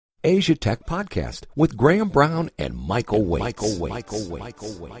Asia Tech Podcast with Graham Brown and Michael Waits.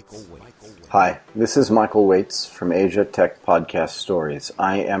 Hi, this is Michael Waits from Asia Tech Podcast Stories.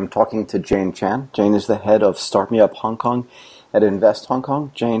 I am talking to Jayne Chan. Jayne is the head of StartmeupHK at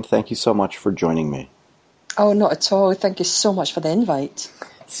InvestHK. Jayne, thank you so much for joining me. Oh, not at all. Thank you so much for the invite.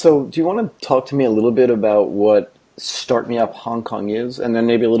 So, do you want to talk to me a little bit about what StartmeupHK is, and then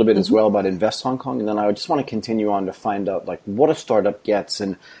maybe a little bit as well about InvestHK, and then I just want to continue on to find out like what a startup gets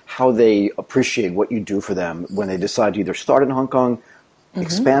and how they appreciate what you do for them when they decide to either start in Hong Kong,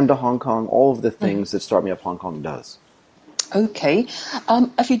 expand to Hong Kong, all of the things that StartmeupHK does. Okay.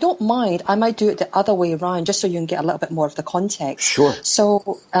 If you don't mind, I might do it the other way around, just so you can get a little bit more of the context. Sure.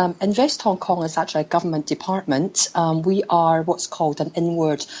 So InvestHK is actually a government department. We are what's called an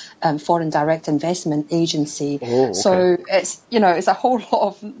inward foreign direct investment agency. Oh, okay. So it's a whole lot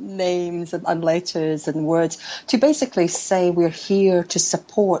of names and letters and words to basically say we're here to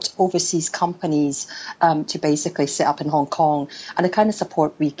support overseas companies to basically set up in Hong Kong. And the kind of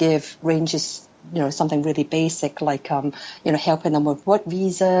support we give ranges something really basic like, helping them with work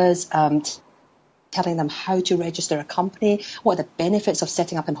visas, telling them how to register a company, what are the benefits of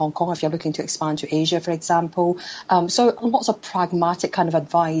setting up in Hong Kong if you're looking to expand to Asia, for example. So lots of pragmatic kind of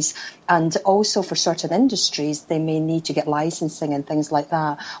advice. And also for certain industries, they may need to get licensing and things like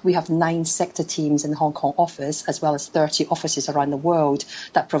that. We have 9 sector teams in the Hong Kong office, as well as 30 offices around the world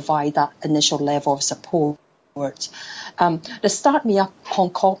that provide that initial level of support. The Start Me Up Hong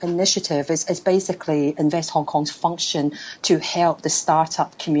Kong initiative is basically InvestHK's function to help the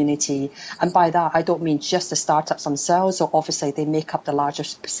startup community. And by that, I don't mean just the startups themselves. So obviously they make up the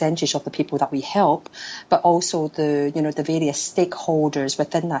largest percentage of the people that we help, but also the various stakeholders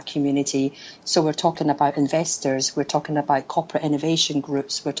within that community. So we're talking about investors, we're talking about corporate innovation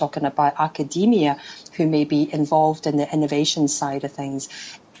groups, we're talking about academia who may be involved in the innovation side of things.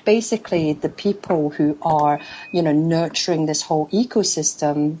 Basically, the people who are, nurturing this whole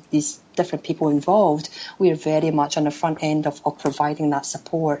ecosystem, these different people involved, we are very much on the front end of providing that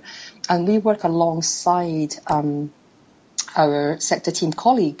support. And we work alongside our sector team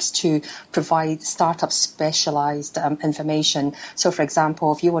colleagues to provide startup specialized information. So, for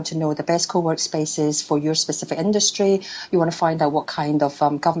example, if you want to know the best co-work spaces for your specific industry, you want to find out what kind of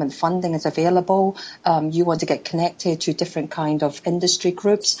government funding is available, you want to get connected to different kind of industry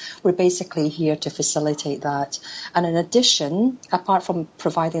groups, we're basically here to facilitate that. And in addition, apart from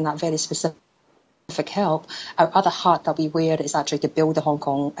providing that very specific help, our other hat that we wear is actually to build the Hong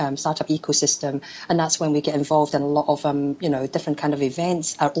Kong startup ecosystem, and that's when we get involved in a lot of different kind of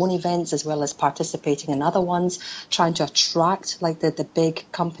events, our own events, as well as participating in other ones, trying to attract like the big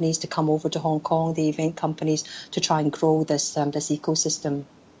companies to come over to Hong Kong, the event companies, to try and grow this ecosystem.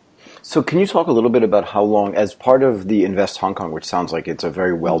 So can you talk a little bit about how long, as part of the Invest Hong Kong, which sounds like it's a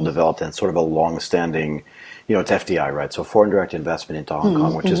very well-developed and sort of a long-standing, it's FDI, right? So foreign direct investment into Hong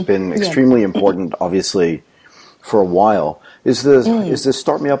Kong, which has been extremely important, obviously, for a while. Is the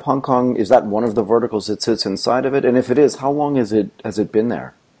Start Me Up Hong Kong, is that one of the verticals that sits inside of it? And if it is, how long has it been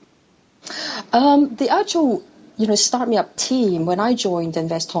there? The actual Start Me Up team, when I joined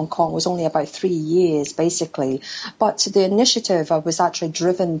Invest Hong Kong, was only about 3 years, basically. But the initiative was actually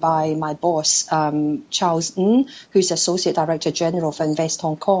driven by my boss, Charles Ng, who's Associate Director General for Invest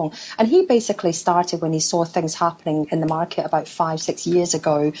Hong Kong. And he basically started when he saw things happening in the market about 5-6 years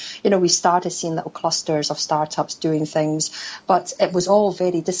ago. We started seeing little clusters of startups doing things, but it was all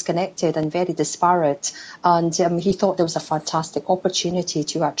very disconnected and very disparate. And he thought there was a fantastic opportunity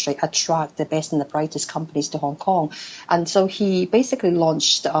to actually attract the best and the brightest companies to Hong Kong. And so he basically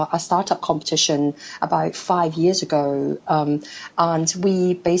launched a startup competition about 5 years ago. And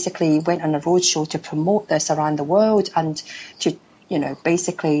we basically went on a roadshow to promote this around the world and to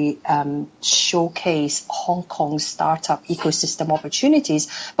basically showcase Hong Kong's startup ecosystem opportunities,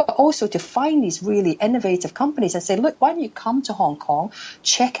 but also to find these really innovative companies and say, look, why don't you come to Hong Kong,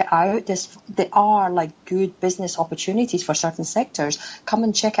 check it out. There are like good business opportunities for certain sectors. Come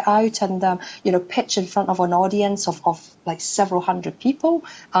and check it out and, pitch in front of an audience of like several hundred people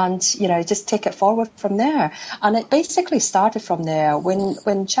and, just take it forward from there. And it basically started from there.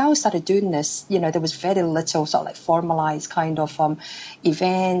 When Chow started doing this, there was very little sort of like formalized kind of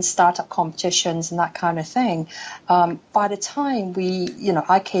events, startup competitions and that kind of thing. By the time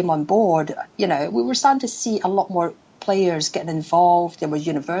I came on board, we were starting to see a lot more players getting involved. There were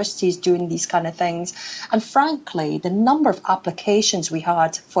universities doing these kind of things. And frankly, the number of applications we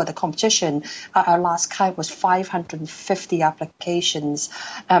had for the competition at our last count was 550 applications.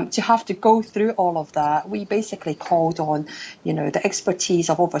 To have to go through all of that, we basically called on, the expertise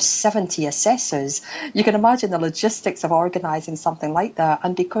of over 70 assessors. You can imagine the logistics of organising something like that.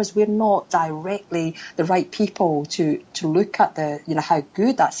 And because we're not directly the right people to look at how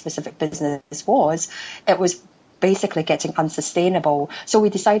good that specific business was, it was basically getting unsustainable. So we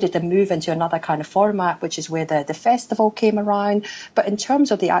decided to move into another kind of format, which is where the festival came around. But in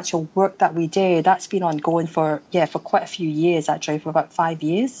terms of the actual work that we did, that's been ongoing for quite a few years, actually, for about 5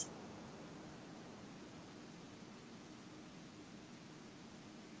 years.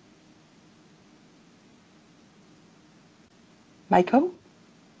 Michael?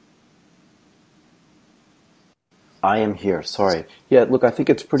 I am here. Sorry. Yeah, look, I think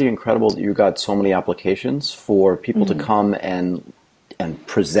it's pretty incredible that you got so many applications for people to come and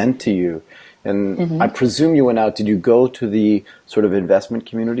present to you. And I presume you went out. Did you go to the sort of investment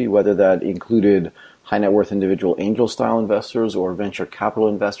community, whether that included high net worth individual angel style investors or venture capital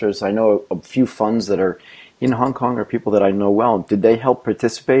investors? I know a few funds that are in Hong Kong are people that I know well. Did they help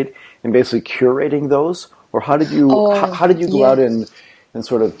participate in basically curating those? Or how did you go out and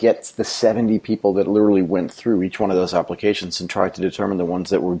sort of get the 70 people that literally went through each one of those applications and tried to determine the ones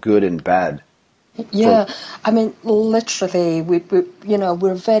that were good and bad? Yeah, I mean, literally,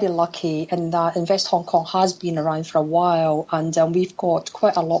 we're very lucky in that Invest Hong Kong has been around for a while, and we've got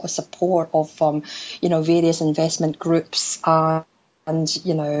quite a lot of support of, various investment groups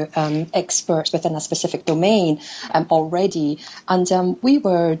and experts within a specific domain already. And we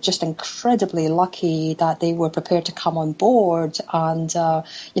were just incredibly lucky that they were prepared to come on board and,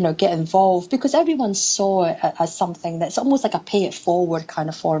 get involved, because everyone saw it as something that's almost like a pay it forward kind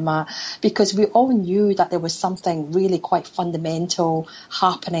of format, because we all knew that there was something really quite fundamental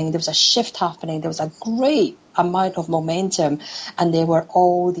happening. There was a shift happening. There was a great amount of momentum, and there were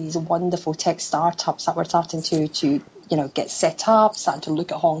all these wonderful tech startups that were starting to get set up, starting to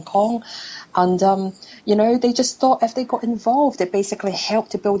look at Hong Kong. And, they just thought if they got involved, it basically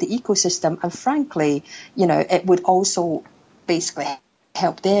helped to build the ecosystem. And frankly, it would also basically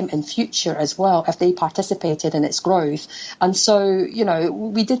help them in future as well if they participated in its growth. And so,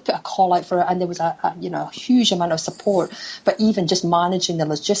 we did put a call out for it, and there was a huge amount of support. But even just managing the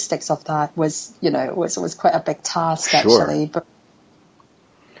logistics of that was quite a big task, actually. But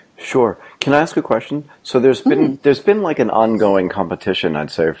Sure. Can I ask a question? So there's been like an ongoing competition,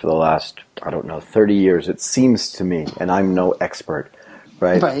 I'd say, for the last, 30 years, it seems to me, and I'm no expert,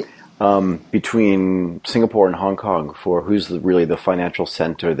 right? Right. Between Singapore and Hong Kong for who's really the financial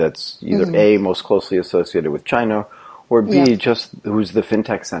center that's either A, most closely associated with China, or B, just who's the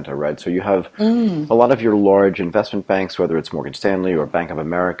fintech center, right? So you have a lot of your large investment banks, whether it's Morgan Stanley or Bank of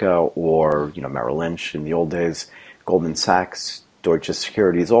America or, Merrill Lynch in the old days, Goldman Sachs, Deutsche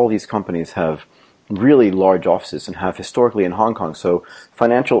Securities, all these companies have really large offices and have historically in Hong Kong. So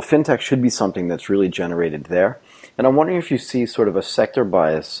fintech should be something that's really generated there. And I'm wondering if you see sort of a sector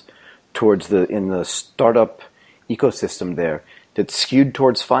bias in the startup ecosystem there that's skewed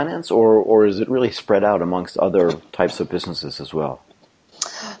towards finance, or is it really spread out amongst other types of businesses as well?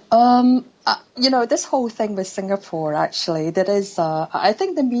 This whole thing with Singapore, actually, there is, I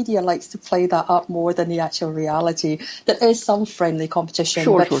think the media likes to play that up more than the actual reality. There is some friendly competition,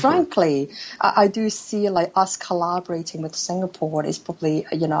 but frankly, I do see like us collaborating with Singapore is probably,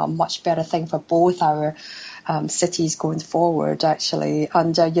 a much better thing for both our cities going forward, actually.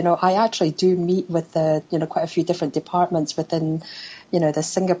 And, I actually do meet with quite a few different departments within the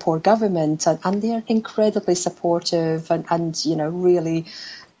Singapore government, and they're incredibly supportive and really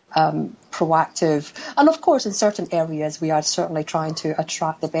proactive. And of course, in certain areas, we are certainly trying to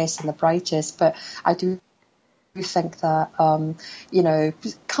attract the best and the brightest. But I do think that,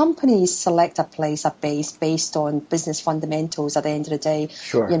 companies select a place, a base based on business fundamentals at the end of the day.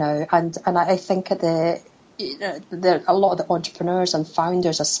 Sure. And I think a lot of the entrepreneurs and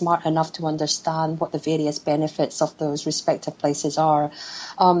founders are smart enough to understand what the various benefits of those respective places are.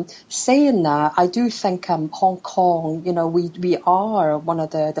 Saying that, I do think Hong Kong, we are one of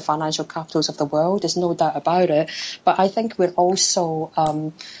the financial capitals of the world. There's no doubt about it. But I think we're also,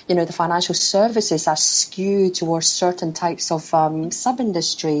 the financial services are skewed towards certain types of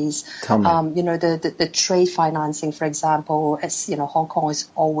sub-industries. Tell me. The trade financing, for example, it's, Hong Kong has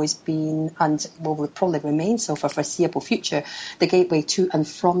always been and will probably remain remain so for foreseeable future, the gateway to and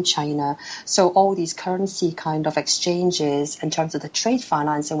from China. So all these currency kind of exchanges in terms of the trade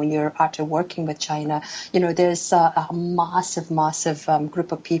financing, when you're actually working with China, there's a massive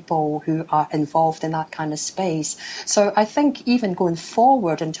group of people who are involved in that kind of space. So I think even going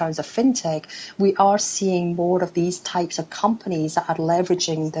forward in terms of fintech, we are seeing more of these types of companies that are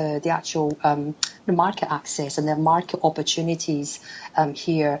leveraging the actual the market access and the market opportunities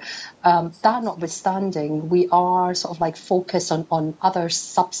here. That notwithstanding, we are sort of like focused on other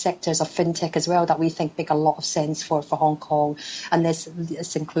subsectors of fintech as well that we think make a lot of sense for Hong Kong. And this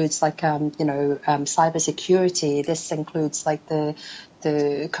includes like cybersecurity. This includes like the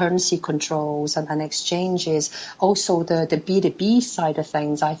currency controls and exchanges. Also the B2B side of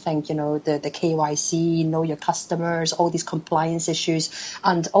things, I think, the KYC, know your customers, all these compliance issues,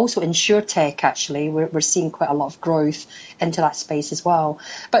 and also InsurTech, actually. We're seeing quite a lot of growth into that space as well.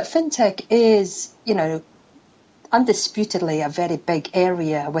 But fintech is, undisputedly a very big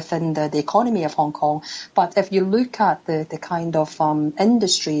area within the economy of Hong Kong. But if you look at the kind of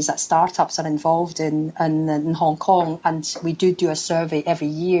industries that startups are involved in Hong Kong, and we do a survey every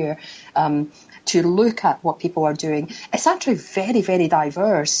year to look at what people are doing, it's actually very, very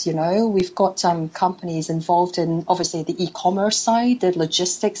diverse. We've got companies involved in, obviously, the e-commerce side, the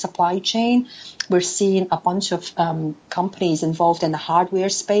logistics, supply chain. We're seeing a bunch of companies involved in the hardware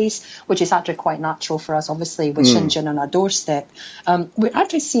space, which is actually quite natural for us, obviously, with Shenzhen on our doorstep. We're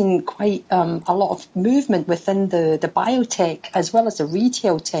actually seeing quite a lot of movement within the biotech as well as the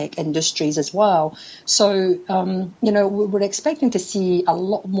retail tech industries as well. So, we're expecting to see a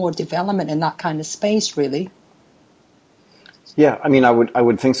lot more development in that kind of space, really. Yeah, I mean, I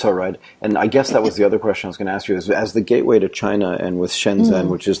would think so, right? And I guess that was the other question I was going to ask you, is as the gateway to China and with Shenzhen,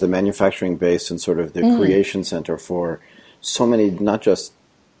 which is the manufacturing base and sort of the creation center for so many, not just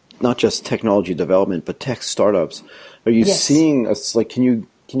technology development, but tech startups. Are you seeing us, like, can you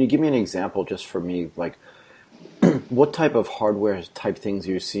give me an example just for me, like, what type of hardware type things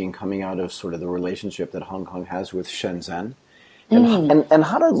are you seeing coming out of sort of the relationship that Hong Kong has with Shenzhen? And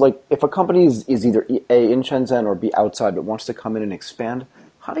how does, like, if a company is either A, in Shenzhen, or B, outside, but wants to come in and expand,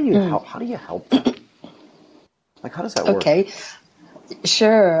 how do you help them? Like, how does that work? Okay.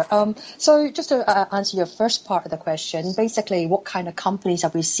 Sure. So just to answer your first part of the question, basically, what kind of companies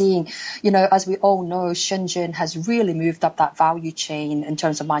are we seeing? As we all know, Shenzhen has really moved up that value chain in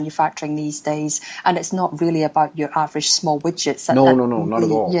terms of manufacturing these days, and it's not really about your average small widgets. No, not at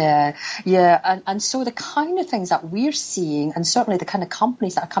all. Yeah. And so the kind of things that we're seeing, and certainly the kind of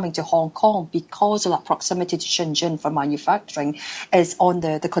companies that are coming to Hong Kong because of that proximity to Shenzhen for manufacturing, is on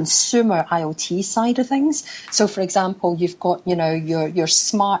the consumer IoT side of things. So, for example, you've got, your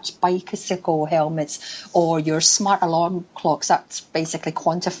smart bicycle helmets or your smart alarm clocks that basically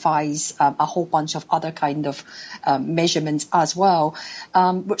quantifies a whole bunch of other kind of measurements as well.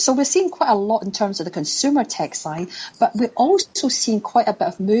 So we're seeing quite a lot in terms of the consumer tech side, but we're also seeing quite a bit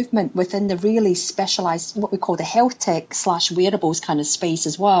of movement within the really specialized, what we call the health tech / wearables kind of space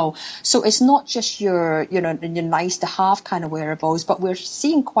as well. So it's not just your nice to have kind of wearables, but we're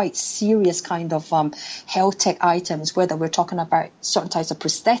seeing quite serious kind of health tech items, whether we're talking about certain types of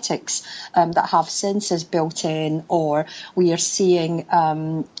prosthetics that have sensors built in, or we are seeing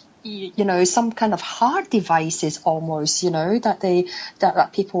some kind of hard devices almost, that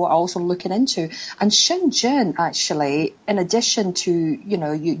people are also looking into. And Shenzhen, actually, in addition to,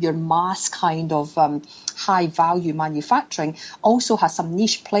 your mass kind of high value manufacturing, also has some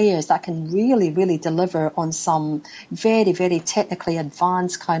niche players that can really, really deliver on some very, very technically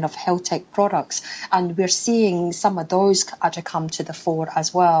advanced kind of health tech products. And we're seeing some of those actually come to the fore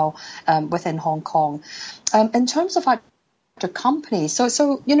as well within Hong Kong. In terms of companies.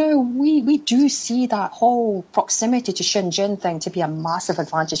 So we do see that whole proximity to Shenzhen thing to be a massive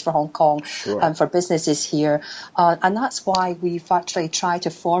advantage for Hong Kong, sure. For businesses here. And that's why we've actually tried to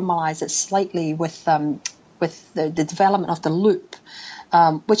formalize it slightly with the development of the loop,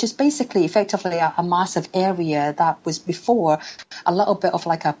 which is basically effectively a massive area that was before a little bit of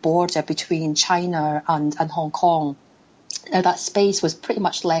like a border between China and Hong Kong. Now, that space was pretty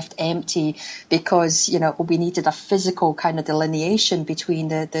much left empty because, we needed a physical kind of delineation between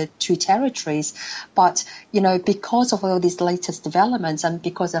the two territories. But, because of all these latest developments and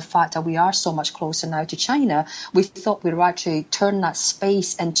because of the fact that we are so much closer now to China, we thought we would actually turn that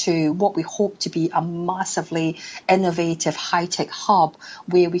space into what we hope to be a massively innovative high-tech hub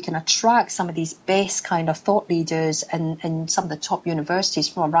where we can attract some of these best kind of thought leaders in some of the top universities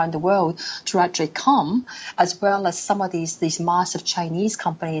from around the world to actually come, as well as some of these these massive Chinese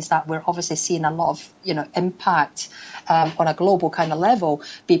companies that we're obviously seeing a lot of, impact on a global kind of level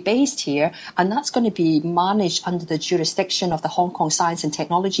be based here. And that's going to be managed under the jurisdiction of the Hong Kong Science and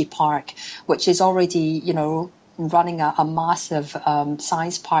Technology Park, which is already, running a massive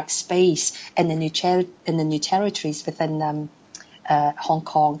science park space in the new territories within Hong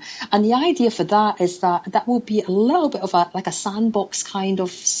Kong. And the idea for that is that will be a little bit of a sandbox kind of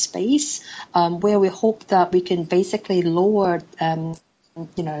space where we hope that we can basically lower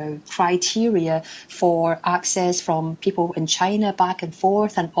criteria for access from people in China back and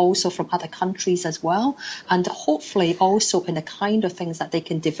forth, and also from other countries as well, and hopefully also in the kind of things that they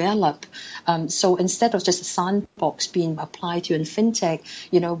can develop. So instead of just a sandbox being applied to in fintech,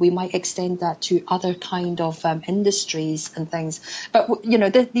 we might extend that to other kind of industries and things. But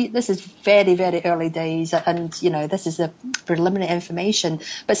this is very, very early days, and this is the preliminary information.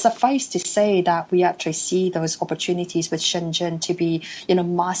 But suffice to say that we actually see those opportunities with Shenzhen to be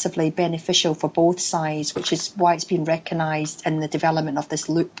massively beneficial for both sides, which is why it's been recognized in the development of this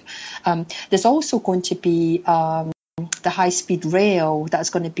loop. There's also going to be the high-speed rail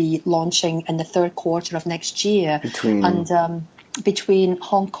that's going to be launching in the third quarter of next year. Between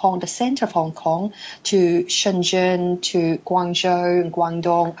Hong Kong, the center of Hong Kong, to Shenzhen, to Guangzhou and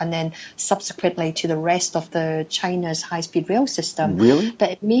Guangdong, and then subsequently to the rest of the China's high-speed rail system. Really?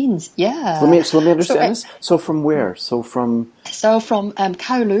 But it means, yeah. So let me understand this. So from where? So from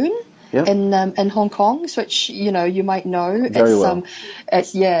Kowloon. Yep. In Hong Kong, which you might know. Very well.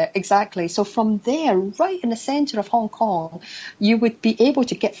 Yeah, exactly. So from there, right in the center of Hong Kong, you would be able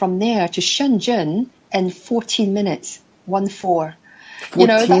to get from there to Shenzhen in 14 minutes. 14.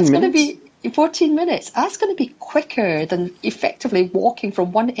 That's going to be 14 minutes. That's going to be quicker than effectively walking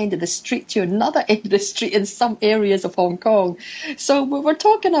from one end of the street to another end of the street in some areas of Hong Kong. So we're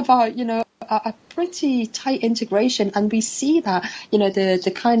talking about, a pretty tight integration, and we see that,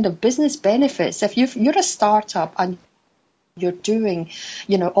 the kind of business benefits. If you're a startup and you're doing,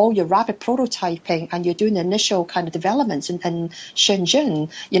 all your rapid prototyping, and you're doing the initial kind of developments in Shenzhen,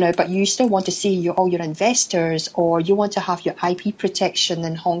 but you still want to see all your investors, or you want to have your IP protection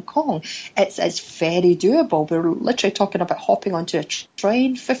in Hong Kong, it's very doable. We're literally talking about hopping onto a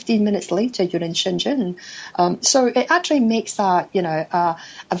train, 15 minutes later, you're in Shenzhen. So it actually makes that, a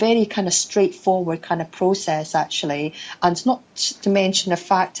very kind of straightforward kind of process, actually. And not to mention the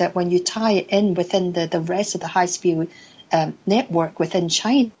fact that when you tie it in within the rest of the high-speed network within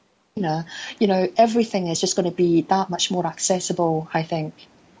China, everything is just going to be that much more accessible, I think.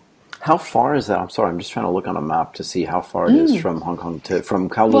 How far is that? I'm sorry, I'm just trying to look on a map to see how far it is from Hong Kong from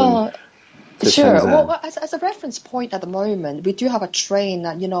Kowloon to sure. Shenzhen. Well, as a reference point at the moment, we do have a train,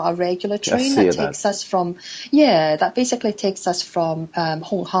 a regular train that takes us from, that basically takes us from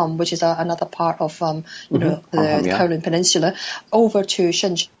Hong Kong, which is another part of, the Kowloon Peninsula, over to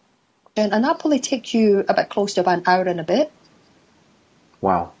Shenzhen. And that'll probably take you about close to about an hour and a bit.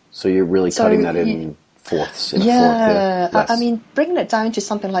 Wow. So you're really cutting that in fourths. I mean, bringing it down to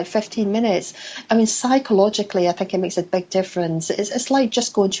something like 15 minutes, I mean, psychologically, I think it makes a big difference. It's like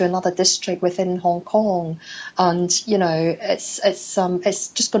just going to another district within Hong Kong. And, it's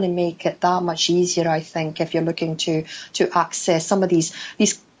just going to make it that much easier, I think, if you're looking to access some of these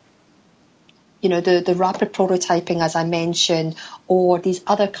the rapid prototyping, as I mentioned, or these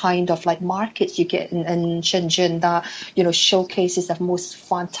other kind of like markets you get in Shenzhen that, showcases the most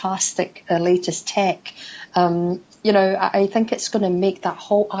fantastic latest tech. I think it's going to make that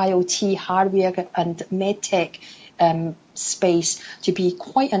whole IoT hardware and medtech space to be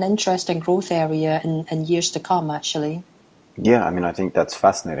quite an interesting growth area in years to come, actually. Yeah, I mean, I think that's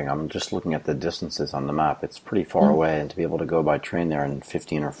fascinating. I'm just looking at the distances on the map. It's pretty far away, and to be able to go by train there in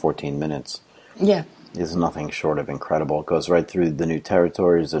 15 or 14 minutes is nothing short of incredible. It goes right through the new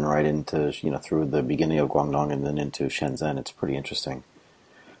territories and right into, through the beginning of Guangdong and then into Shenzhen. It's pretty interesting.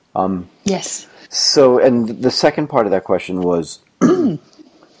 Yes. So, and the second part of that question was, I'm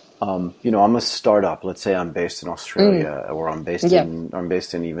a startup. Let's say I'm based in Australia, or I'm based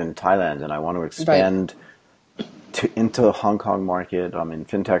in even Thailand, and I want to expand into the Hong Kong market. I'm in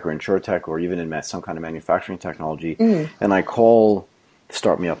fintech or insurtech, or even in some kind of manufacturing technology, and I call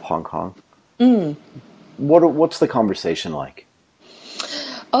Start Me Up Hong Kong. What's the conversation like?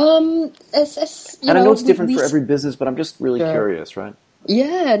 It's and I know it's different for every business, but I'm just really curious, right?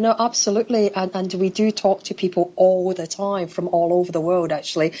 Yeah, no, absolutely. And we do talk to people all the time from all over the world,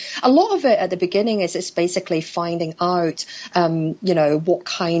 actually. A lot of it at the beginning is it's basically finding out, what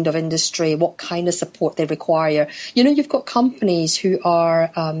kind of industry, what kind of support they require. You've got companies who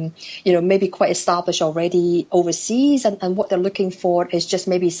are, maybe quite established already overseas, and what they're looking for is just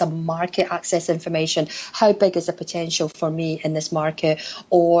maybe some market access information. How big is the potential for me in this market?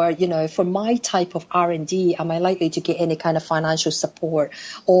 Or, for my type of R&D, am I likely to get any kind of financial support?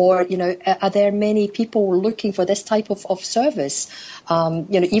 Or, are there many people looking for this type of service?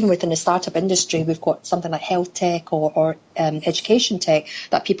 Even within the startup industry, we've got something like health tech or education tech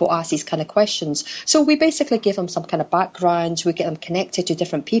that people ask these kind of questions. So we basically give them some kind of background. We get them connected to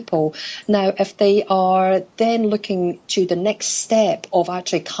different people. Now, if they are then looking to the next step of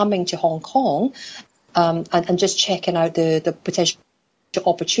actually coming to Hong Kong, and just checking out the potential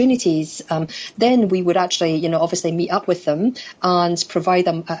opportunities, then we would actually, obviously meet up with them and provide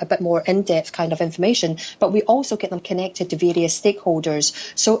them a bit more in-depth kind of information. But we also get them connected to various stakeholders.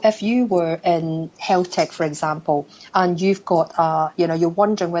 So if you were in health tech, for example, and you've got, you're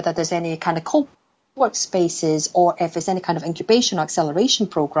wondering whether there's any kind of workspaces, or if there's any kind of incubation or acceleration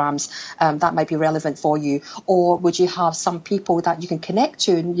programs that might be relevant for you, or would you have some people that you can connect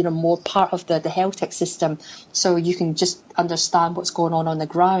to, more part of the health tech system, so you can just understand what's going on the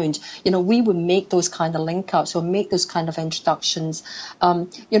ground. We would make those kind of link ups or make those kind of introductions.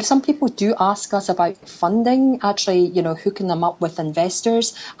 Some people do ask us about funding, actually, hooking them up with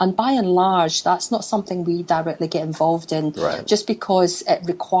investors, and by and large that's not something we directly get involved in, right, just because it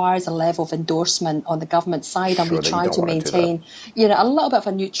requires a level of endorsement on the government side, and we try to maintain, a little bit of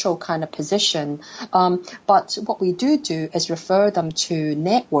a neutral kind of position. But what we do is refer them to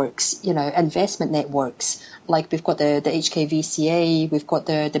networks, investment networks. Like we've got the HKVCA, we've got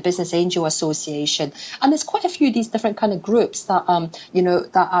the Business Angel Association, and there's quite a few of these different kind of groups that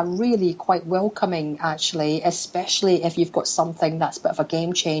that are really quite welcoming, actually, especially if you've got something that's a bit of a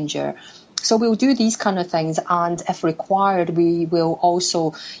game changer. So we'll do these kind of things, and if required, we will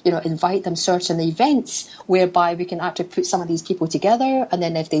also, invite them certain events whereby we can actually put some of these people together, and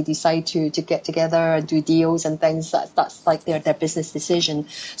then if they decide to get together and do deals and things, that's like their business decision.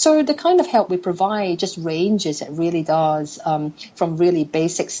 So the kind of help we provide just ranges, it really does, from really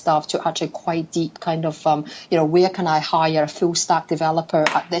basic stuff to actually quite deep kind of, where can I hire a full stack developer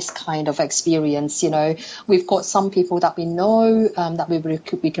at this kind of experience? We've got some people that we know that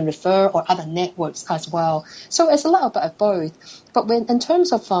we can refer, or other networks as well. So it's a little bit of both. But in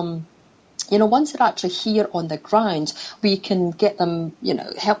terms of once they're actually here on the ground, we can get them,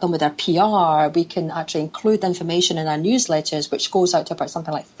 help them with their PR. We can actually include information in our newsletters, which goes out to about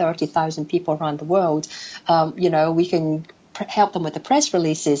something like 30,000 people around the world. We can help them with the press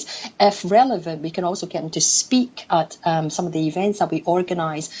releases. If relevant, we can also get them to speak at some of the events that we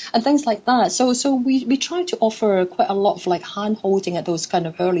organise and things like that. So we try to offer quite a lot of like hand holding at those kind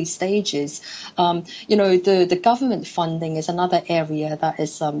of early stages. The government funding is another area that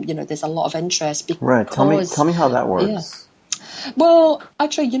is there's a lot of interest. Right. Tell me how that works. Yeah. Well,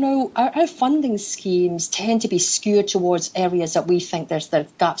 actually, our funding schemes tend to be skewed towards areas that we think there's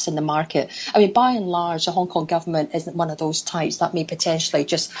gaps in the market. I mean, by and large, the Hong Kong government isn't one of those types that may potentially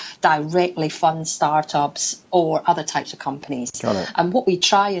just directly fund startups or other types of companies. Got it. And what we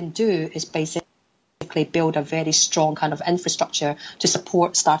try and do is basically build a very strong kind of infrastructure to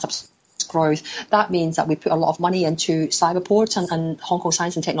support startups growth. That means that we put a lot of money into Cyberport and Hong Kong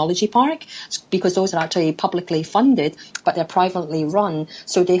Science and Technology Park, because those are actually publicly funded, but they're privately run.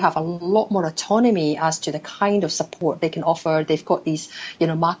 So they have a lot more autonomy as to the kind of support they can offer. They've got these,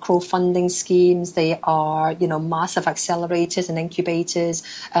 macro funding schemes. They are, massive accelerators and incubators.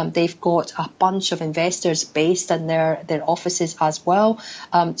 They've got a bunch of investors based in their offices as well.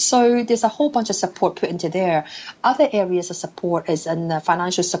 So there's a whole bunch of support put into there. Other areas of support is in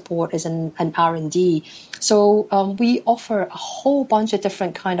financial support, is in R&D. So we offer a whole bunch of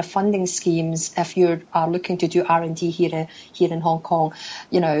different kind of funding schemes if you're looking to do R&D here in Hong Kong.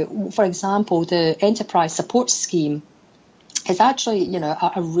 For example, the Enterprise Support Scheme is actually,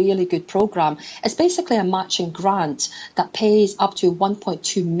 a really good program. It's basically a matching grant that pays up to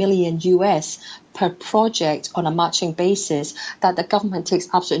 1.2 million US per project on a matching basis that the government takes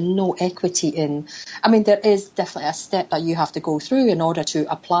absolutely no equity in. I mean, there is definitely a step that you have to go through in order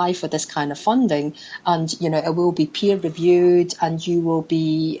to apply for this kind of funding. And, it will be peer reviewed and you will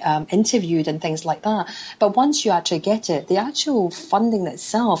be interviewed and things like that. But once you actually get it, the actual funding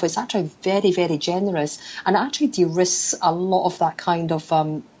itself is actually very, very generous and actually de-risks a lot of that kind of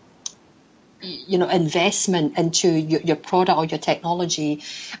investment into your product or your technology.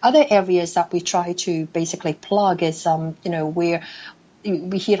 Other areas that we try to basically plug is, where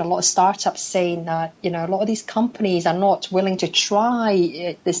we hear a lot of startups saying that, a lot of these companies are not willing to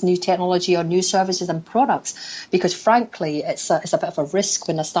try this new technology or new services and products because, frankly, it's a bit of a risk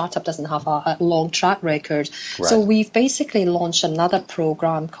when a startup doesn't have a long track record. Right. So we've basically launched another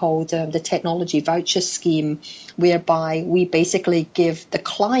program called the Technology Voucher Scheme, whereby we basically give the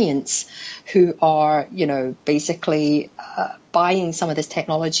clients who are, basically buying some of this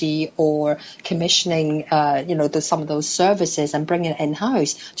technology or commissioning, some of those services and bringing it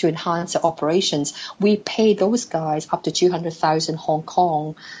in-house to enhance their operations. We pay those guys up to 200,000 Hong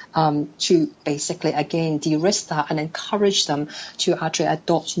Kong to basically, again, de-risk that and encourage them to actually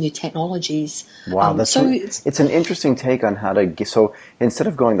adopt new technologies. Wow, it's an interesting take on how to get, so instead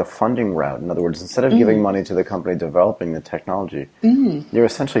of going the funding route, in other words, instead of giving money to the company developing the technology, you're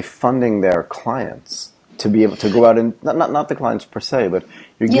essentially funding their clients to be able to go out and, not the clients per se, but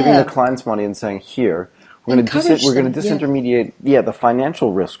you're giving the clients money and saying, here, we're going to disintermediate the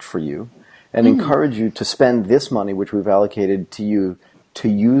financial risk for you and encourage you to spend this money, which we've allocated to you, to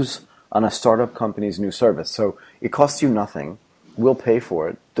use on a startup company's new service. So it costs you nothing. We'll pay for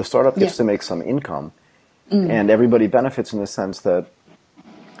it. The startup gets to make some income, and everybody benefits in the sense that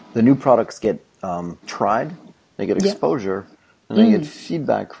the new products get tried, they get exposure, and they get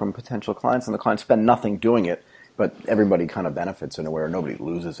feedback from potential clients, and the clients spend nothing doing it, but everybody kind of benefits in a way, or nobody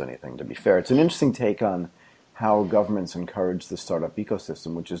loses anything, to be fair. It's an interesting take on how governments encourage the startup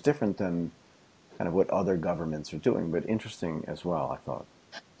ecosystem, which is different than kind of what other governments are doing, but interesting as well, I thought.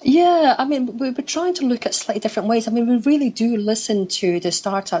 Yeah, I mean, we're trying to look at slightly different ways. I mean, we really do listen to the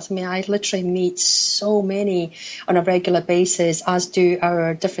startups. I mean, I literally meet so many on a regular basis, as do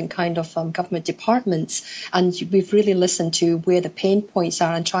our different kind of government departments. And we've really listened to where the pain points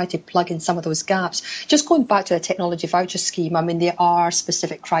are and try to plug in some of those gaps. Just going back to the technology voucher scheme, I mean, there are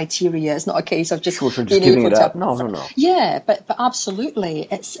specific criteria. It's not a case of just giving it up. No. Yeah, but absolutely.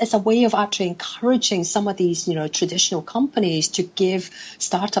 It's a way of actually encouraging some of these, traditional companies to give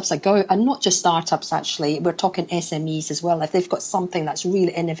startups a go, and not just startups, actually. We're talking SMEs as well. If they've got something that's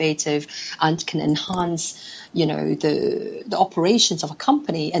really innovative and can enhance, the operations of a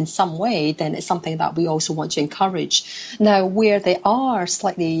company in some way, then it's something that we also want to encourage. Now, where there are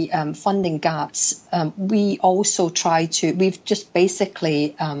slightly funding gaps, we also we've just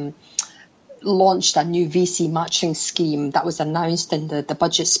basically launched a new VC matching scheme that was announced in the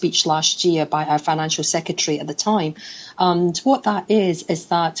budget speech last year by our financial secretary at the time. And what that is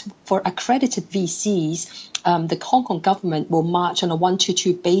that for accredited VCs, the Hong Kong government will match on a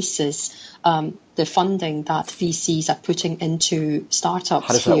 1-to-2 basis the funding that VCs are putting into startups.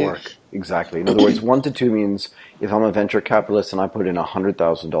 How does that work? Exactly. In other words, 1-to-2 means if I'm a venture capitalist and I put in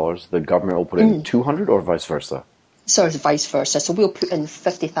 $100,000, the government will put in 200, or vice versa? So it's vice versa. So we'll put in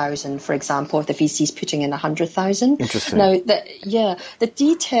 50,000, for example, if the VC's putting in 100,000. Interesting. Now, the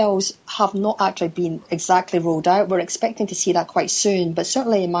details have not actually been exactly rolled out. We're expecting to see that quite soon. But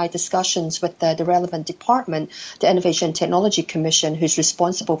certainly in my discussions with the relevant department, the Innovation and Technology Commission, who's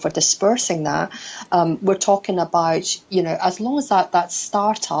responsible for dispersing that, we're talking about, as long as that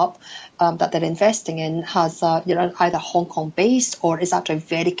startup that they're investing in has either Hong Kong based or is actually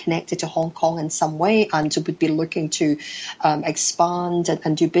very connected to Hong Kong in some way and would be looking to expand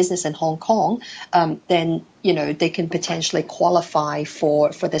and do business in Hong Kong, then they can potentially qualify for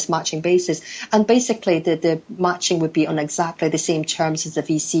this matching basis. And basically the matching would be on exactly the same terms as the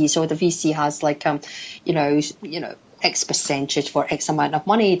VC. So the VC has X percentage for X amount of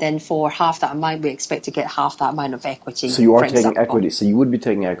money, then for half that amount we expect to get half that amount of equity. So you are taking equity. So you would be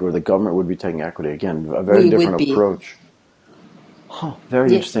taking equity, or the government would be taking equity. Again, a very different approach.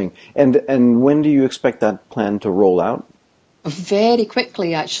 Very interesting. And when do you expect that plan to roll out? Very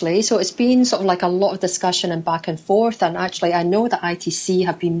quickly, actually. So it's been sort of like a lot of discussion and back and forth. And actually, I know that ITC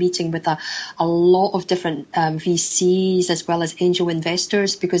have been meeting with a lot of different VCs as well as angel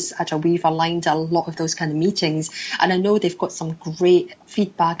investors, because actually we've aligned a lot of those kind of meetings. And I know they've got some great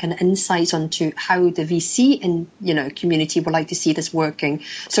feedback and insights onto how the VC community would like to see this working.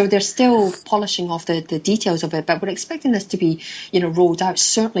 So they're still polishing off the details of it, but we're expecting this to be rolled out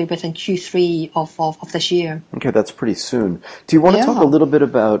certainly within Q3 of this year. Okay, that's pretty soon. Do you want to talk a little bit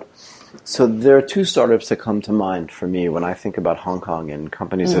about, so there are two startups that come to mind for me when I think about Hong Kong and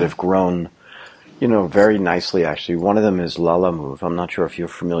companies that have grown, very nicely, actually. One of them is Lalamove. I'm not sure if you're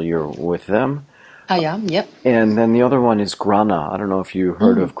familiar with them. I am, yep. And then the other one is Grana. I don't know if you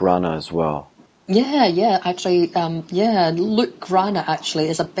heard of Grana as well. Yeah, actually, Luke Grana actually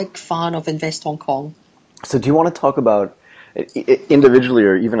is a big fan of Invest Hong Kong. So do you want to talk about, individually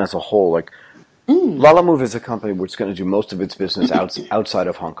or even as a whole, like, Lala Move is a company which is going to do most of its business outside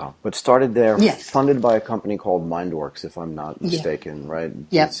of Hong Kong, but started there, Yes. funded by a company called MindWorks, if I'm not mistaken, right?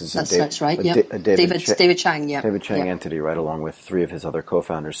 Yeah, This is that's right. a David Chang, yeah. David Chang entity, right, along with three of his other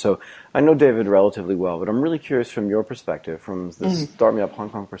co-founders. So I know David relatively well, but I'm really curious from your perspective, from the Start Me Up Hong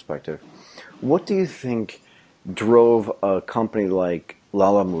Kong perspective, what do you think drove a company like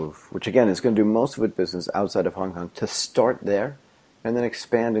Lala Move, which again is going to do most of its business outside of Hong Kong, to start there and then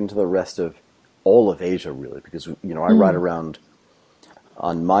expand into the rest of all of Asia, really? Because, I ride around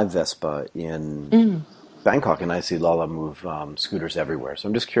on my Vespa in Bangkok and I see Lala Move scooters everywhere. So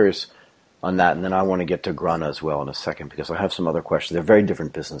I'm just curious on that. And then I want to get to Grana as well in a second because I have some other questions. They're very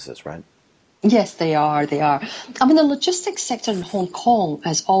different businesses, right? Yes, they are. They are. I mean, the logistics sector in Hong Kong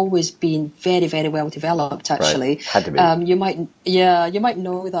has always been very, very well developed. Actually, right. Had to be. You might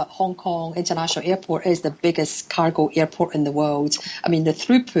know that Hong Kong International Airport is the biggest cargo airport in the world. I mean, the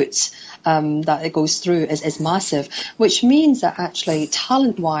throughput that it goes through is massive, which means that actually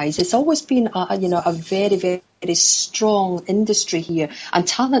talent-wise, it's always been a very, very strong industry here, and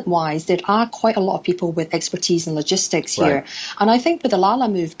talent-wise, there are quite a lot of people with expertise in logistics here. Right. And I think with the Lala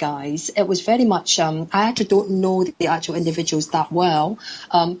Move guys, it was very much. I actually don't know the actual individuals that well,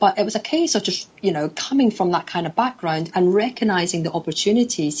 but it was a case of just coming from that kind of background and recognizing the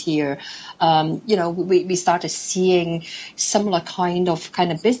opportunities here. We started seeing similar kind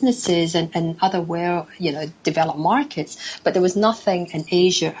of businesses and other developed markets, but there was nothing in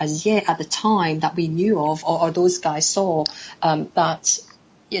Asia as yet at the time that we knew of or those guys saw that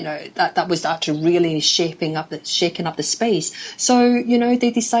was actually really shaking up the space. So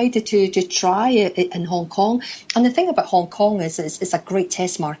they decided to try it in Hong Kong. And the thing about Hong Kong is it's a great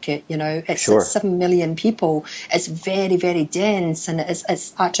test market. It's Sure. 7 million people. It's very, very dense, and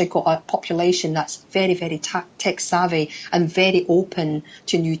it's actually got a population that's very, very tech savvy and very open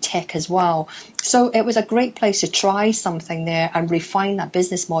to new tech as well. So it was a great place to try something there and refine that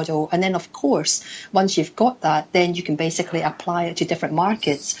business model. And then, of course, once you've got that, then you can basically apply it to different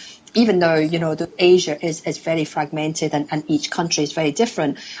markets. Even though, Asia is very fragmented and each country is very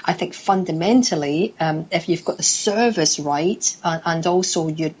different, I think fundamentally, if you've got the service right and also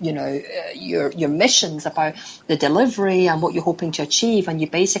your missions about the delivery and what you're hoping to achieve, and you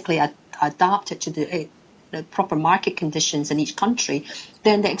basically adapt it to the proper market conditions in each country,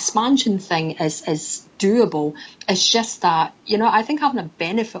 then the expansion thing is doable. It's just that, I think having a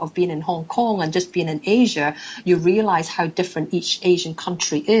benefit of being in Hong Kong and just being in Asia, you realize how different each Asian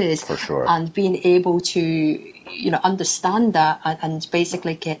country is. For sure. And being able to, understand that and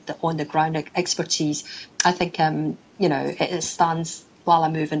basically get the on-the-ground expertise, I think, it stands Lala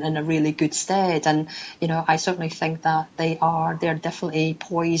Move in a really good stead. And, I certainly think that they're definitely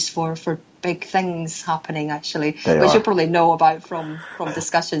poised for big things happening, actually, which you probably know about from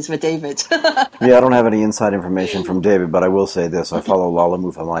discussions with David. Yeah, I don't have any inside information from David, but I will say this. I follow Lala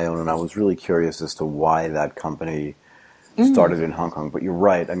Move on my own, and I was really curious as to why that company started in Hong Kong. But you're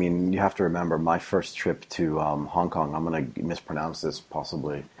right. I mean, you have to remember my first trip to Hong Kong, I'm going to mispronounce this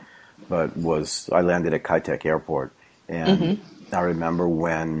possibly, but I landed at Kai Tak Airport. And I remember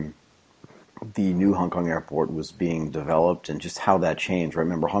when the new Hong Kong airport was being developed and just how that changed. I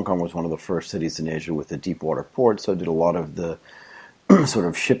remember Hong Kong was one of the first cities in Asia with a deep water port, so it did a lot of the sort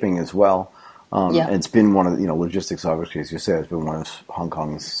of shipping as well. And it's been one of logistics, obviously, as you say, has been one of Hong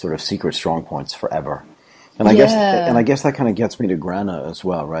Kong's sort of secret strong points forever. And I guess that kind of gets me to Grana as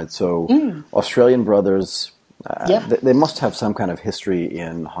well, right? So Australian brothers, they must have some kind of history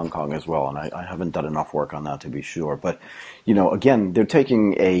in Hong Kong as well, and I haven't done enough work on that to be sure. But again, they're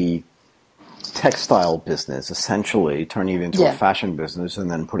taking a textile business, essentially turning it into a fashion business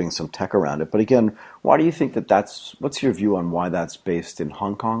and then putting some tech around it. But again, why do you think what's your view on why that's based in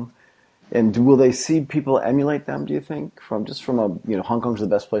Hong Kong? And will they see people emulate them, do you think, from Hong Kong's the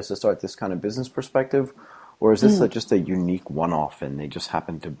best place to start this kind of business perspective? Or is this just a unique one-off and they just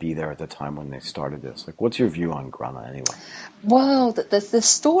happened to be there at the time when they started this? Like, what's your view on Grana anyway? Well, the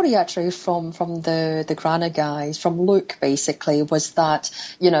story actually from the Grana guys, from Luke basically, was that,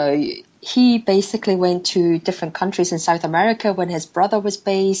 he basically went to different countries in South America when his brother was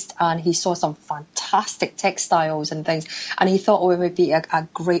based, and he saw some fantastic textiles and things, and he thought, it would be a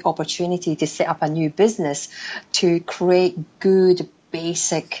great opportunity to set up a new business to create good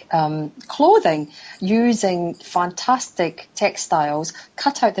basic clothing using fantastic textiles,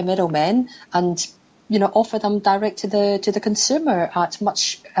 cut out the middlemen, and offer them direct to the consumer at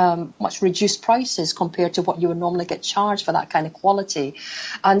much reduced prices compared to what you would normally get charged for that kind of quality.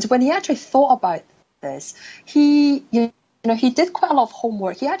 And when he actually thought about this, he did quite a lot of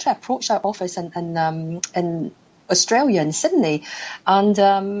homework. He actually approached our office in Australia, in Sydney,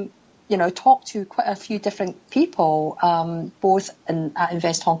 and talked to quite a few different people, both at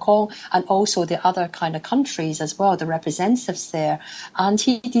Invest Hong Kong and also the other kind of countries as well, the representatives there. And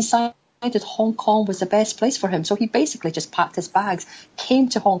he decided Hong Kong was the best place for him. So he basically just packed his bags, came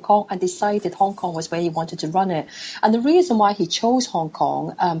to Hong Kong and decided Hong Kong was where he wanted to run it. And the reason why he chose Hong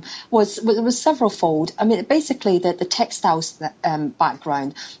Kong was several-fold. I mean, basically the textiles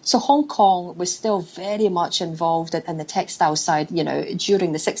background. So Hong Kong was still very much involved in the textile side,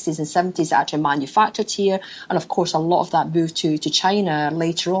 during the 60s and 70s, actually manufactured here. And of course, a lot of that moved to China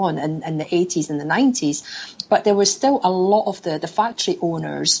later on in the 80s and the 90s. But there was still a lot of the factory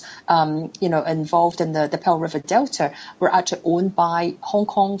owners involved in the Pearl River Delta were actually owned by Hong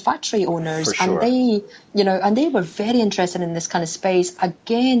Kong factory owners. For sure. And they were very interested in this kind of space.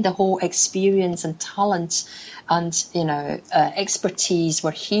 Again, the whole experience and talent and expertise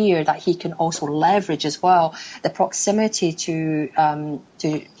were here that he can also leverage as well. The proximity to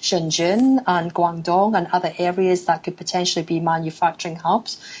Shenzhen and Guangdong and other areas that could potentially be manufacturing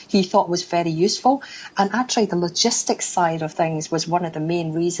hubs, he thought was very useful. And actually, the logistics side of things was one of the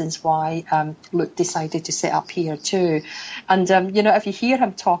main reasons why Luke decided to set up here too. And if you hear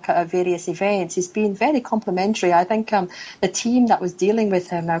him talk at various events, he's been very complimentary. I think the team that was dealing with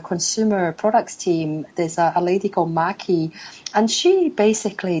him, our consumer products team, there's a lady called Mackie, and she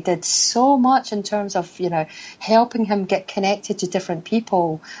basically did so much in terms of, helping him get connected to different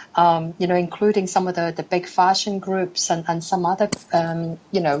people, including some of the big fashion groups and some other,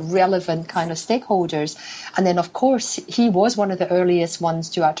 relevant kind of stakeholders. And then, of course, he was one of the earliest ones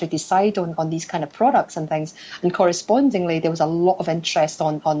to actually decide on these kind of products and things. And correspondingly, there was a lot of interest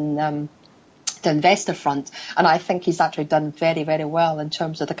on the investor front, and I think he's actually done very, very well in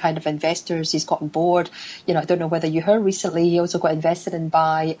terms of the kind of investors he's got on board. I don't know whether you heard recently, he also got invested in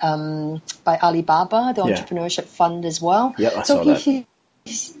by Alibaba, the entrepreneurship fund as well. Yeah, I saw that.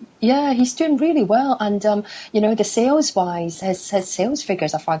 He's doing really well, and the sales-wise, his sales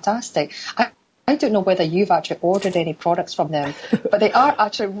figures are fantastic. I don't know whether you've actually ordered any products from them, but they are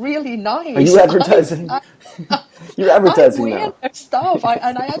actually really nice. Are you advertising? You're advertising now. I wear their stuff,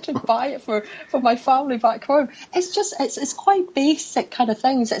 and I actually buy it for my family back home. It's just it's quite basic kind of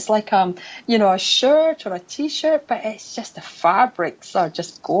things. It's like a shirt or a t-shirt, but it's just the fabrics are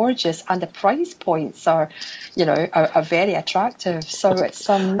just gorgeous, and the price points are very attractive. So it's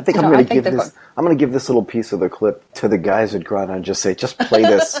I think I'm going to give this little piece of the clip to the guys at Grana and just say, just play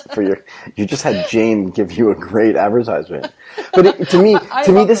this for your. You just had Jayne give you a great advertisement, but to me,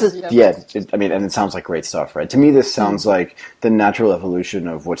 this is and it sounds like great stuff, right? To me, this sounds like the natural evolution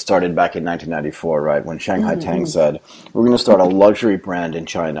of what started back in 1994, right? When Shanghai Tang said, we're going to start a luxury brand in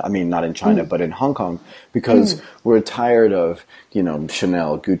China. I mean, not in China, but in Hong Kong, because we're tired of,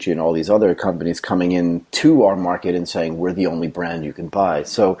 Chanel, Gucci, and all these other companies coming in to our market and saying, we're the only brand you can buy.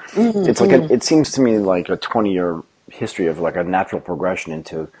 So it's like it seems to me like a 20-year history of like a natural progression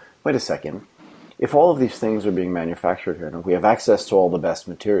into, wait a second, if all of these things are being manufactured here and if we have access to all the best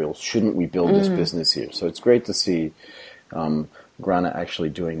materials, shouldn't we build this business here? So it's great to see Grana actually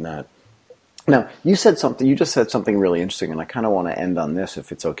doing that. Now, you just said something really interesting, and I kind of want to end on this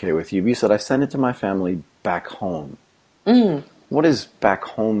if it's okay with you. You said, I sent it to my family back home. What does back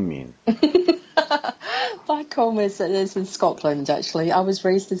home mean? Back home is in Scotland, actually. I was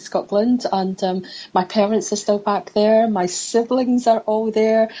raised in Scotland, and my parents are still back there. My siblings are all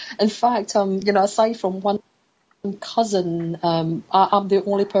there. In fact, aside from one cousin, I'm the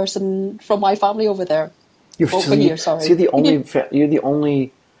only person from my family over there. So you're the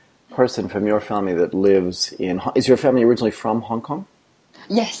only person from your family that lives in. Is your family originally from Hong Kong?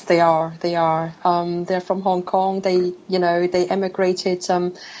 Yes, they are. They're from Hong Kong. They emigrated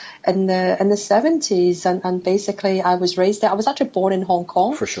in the 70s, and basically I was raised there. I was actually born in Hong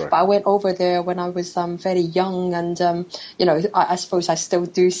Kong, for sure, but I went over there when I was very young, and I suppose I still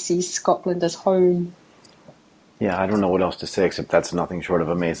do see Scotland as home. Yeah, I don't know what else to say except that's nothing short of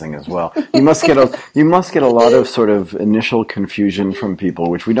amazing as well. You must get a lot of sort of initial confusion from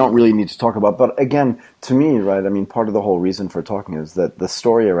people, which we don't really need to talk about. But again, to me, right, I mean, part of the whole reason for talking is that the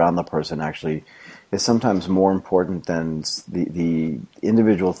story around the person actually is sometimes more important than the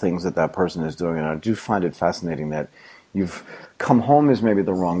individual things that person is doing. And I do find it fascinating that you've come home is maybe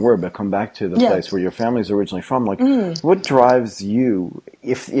the wrong word, but come back to the place where your family is originally from. Like, what drives you?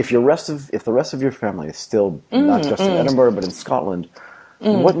 If the rest of your family is still not just in Edinburgh but in Scotland,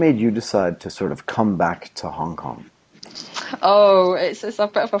 what made you decide to sort of come back to Hong Kong? Oh, it's a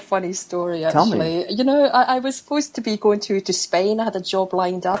bit of a funny story, Tell me. actually. You know, I was supposed to be going to Spain. I had a job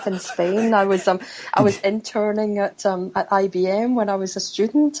lined up in Spain. I was interning at IBM when I was a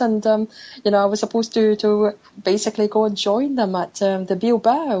student, and you know, I was supposed to basically go and join them at the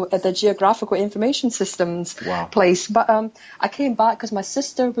Bilbao at the Geographical Information Systems Wow. place. But I came back because my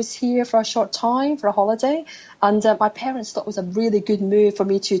sister was here for a short time for a holiday, and my parents thought it was a really good move for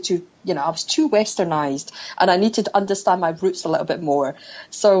me to you know, I was too westernized and I needed to understand my roots a little bit more.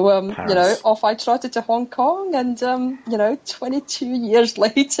 So, you know, off I trotted to Hong Kong, and, you know, 22 years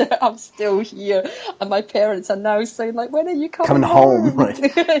later, I'm still here. And my parents are now saying, like, when are you coming home? Right.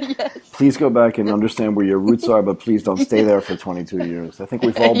 Yes. Please go back and understand where your roots are, but please don't stay there for 22 years. I think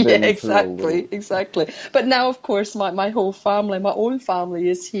we've all been through a little. Exactly. But now, of course, my whole family, my own family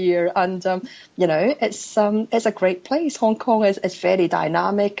is here. And, you know, it's a great place. Hong Kong is very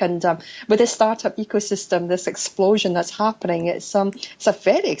dynamic, and with this startup ecosystem, this explosion that's happening, it's a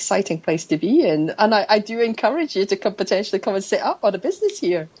very exciting place to be in. And I do encourage you to potentially come and set up on a business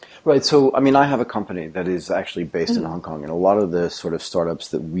here. Right. So, I mean, I have a company that is actually based in Hong Kong, and a lot of the sort of startups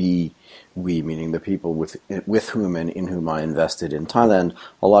that we meaning the people with whom and in whom I invested in Thailand,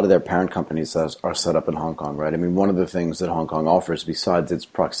 a lot of their parent companies are set up in Hong Kong, right? I mean, one of the things that Hong Kong offers, besides its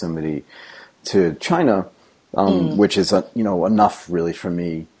proximity to China, which is you know, enough really for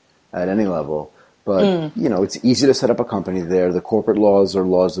me at any level. But, you know, it's easy to set up a company there. The corporate laws are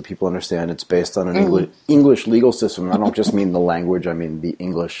laws that people understand. It's based on an English legal system. And I don't just mean the language. I mean the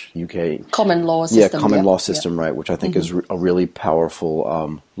English UK. Common law system. Yeah, common law system, right, which I think is a really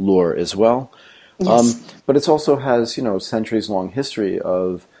powerful lure as well. Yes. But it also has, you know, centuries-long history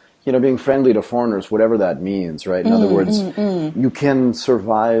of, you know, being friendly to foreigners, whatever that means, right? In other words, you can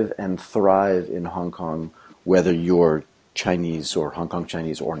survive and thrive in Hong Kong whether you're Chinese or Hong Kong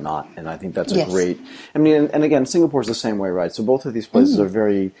Chinese or not. And I think that's a great, I mean, and again, Singapore's the same way, right? So both of these places are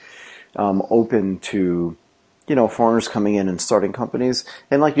very open to, you know, foreigners coming in and starting companies.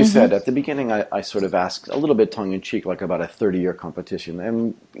 And like you said, at the beginning, I sort of asked a little bit tongue-in-cheek, like about a 30-year competition.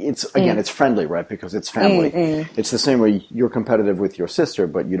 And it's, again, it's friendly, right? Because it's family. It's the same way you're competitive with your sister,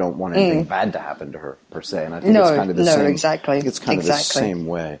 but you don't want anything bad to happen to her, per se. And I think it's kind of the same. Exactly. It's kind of the same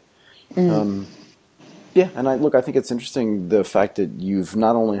way. Yeah, and I think it's interesting the fact that you've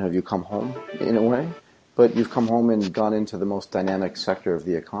not only have you come home in a way, but you've come home and gone into the most dynamic sector of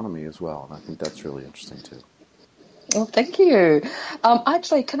the economy as well. And I think that's really interesting too. Well, thank you.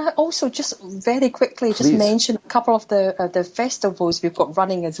 Actually, can I also just very quickly just mention a couple of the festivals we've got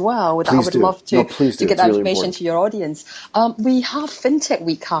running as well that I would love to get that information to your audience. We have FinTech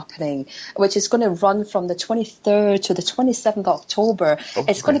Week happening, which is going to run from the 23rd to the 27th of October.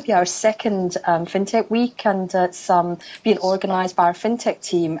 It's going to be our second FinTech Week, and it's being organised by our FinTech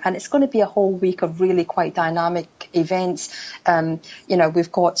team, and it's going to be a whole week of really quite dynamic events. You know,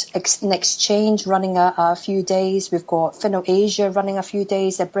 we've got an exchange running a few days. We've got FinnoAsia running a few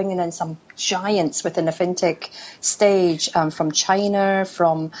days. They're bringing in some giants within the fintech stage from China,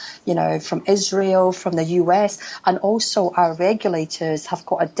 from Israel, from the US, and also our regulators have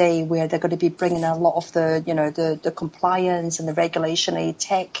got a day where they're going to be bringing a lot of the compliance and the regulatory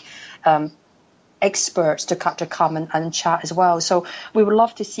tech experts to come and chat as well. So we would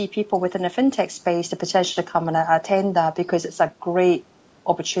love to see people within the fintech space to potentially come and attend that, because it's a great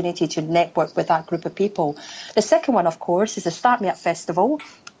opportunity to network with that group of people. The second one, of course, is the StartmeupHK Festival.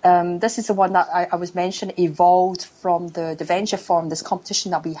 This is the one that I was mentioning evolved from the Venture Forum, this competition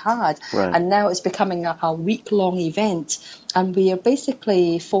that we had, and now it's becoming a week-long event. And we are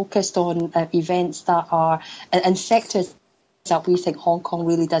basically focused on events that are in sectors that we think Hong Kong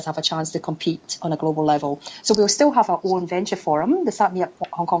really does have a chance to compete on a global level. So we'll still have our own venture forum, the StartmeupHK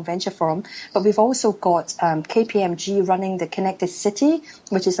Hong Kong Venture Forum, but we've also got KPMG running the Connected City,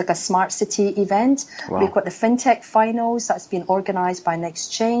 which is like a smart city event. We've got the FinTech Finals that's been organised by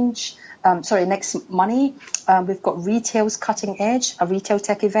Next Money. We've got Retail's Cutting Edge, a retail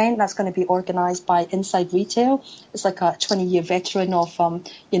tech event that's going to be organised by Inside Retail. It's like a 20-year veteran of,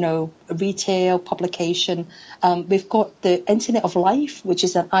 retail publication. We've got the Internet of Life, which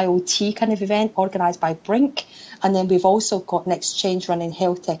is an IoT kind of event organised by Brink. And then we've also got Next Change running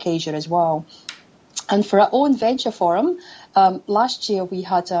Health Tech Asia as well. And for our own venture forum, last year we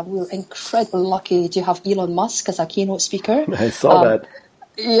were incredibly lucky to have Elon Musk as our keynote speaker. I saw that.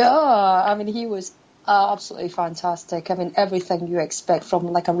 Yeah, I mean, he was absolutely fantastic. I mean, everything you expect from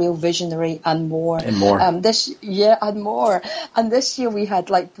like a real visionary and more. And more. And this year we had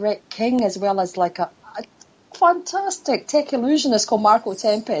like Brett King, as well as like a fantastic tech illusionist called Marco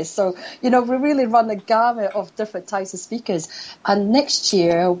Tempest. So, we really run the gamut of different types of speakers. And next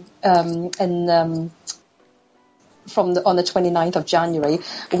year, in on the 29th of January,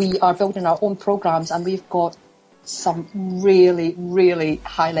 we are building our own programs, and we've got some really, really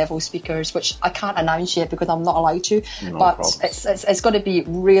high-level speakers, which I can't announce yet because I'm not allowed to. No but problem. it's going to be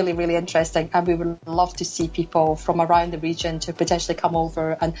really, really interesting, and we would love to see people from around the region to potentially come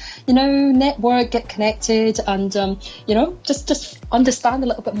over and, network, get connected, and, just understand a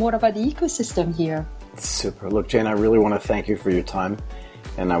little bit more about the ecosystem here. Super. Look, Jayne, I really want to thank you for your time,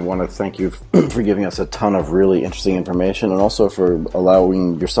 and I want to thank you for giving us a ton of really interesting information, and also for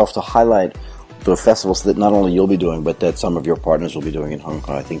allowing yourself to highlight the festivals that not only you'll be doing, but that some of your partners will be doing in Hong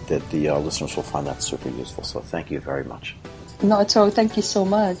Kong. I think that the listeners will find that super useful. So thank you very much. Not at all. Thank you so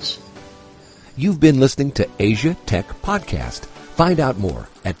much. You've been listening to Asia Tech Podcast. Find out more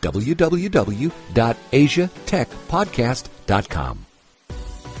at www.asiatechpodcast.com.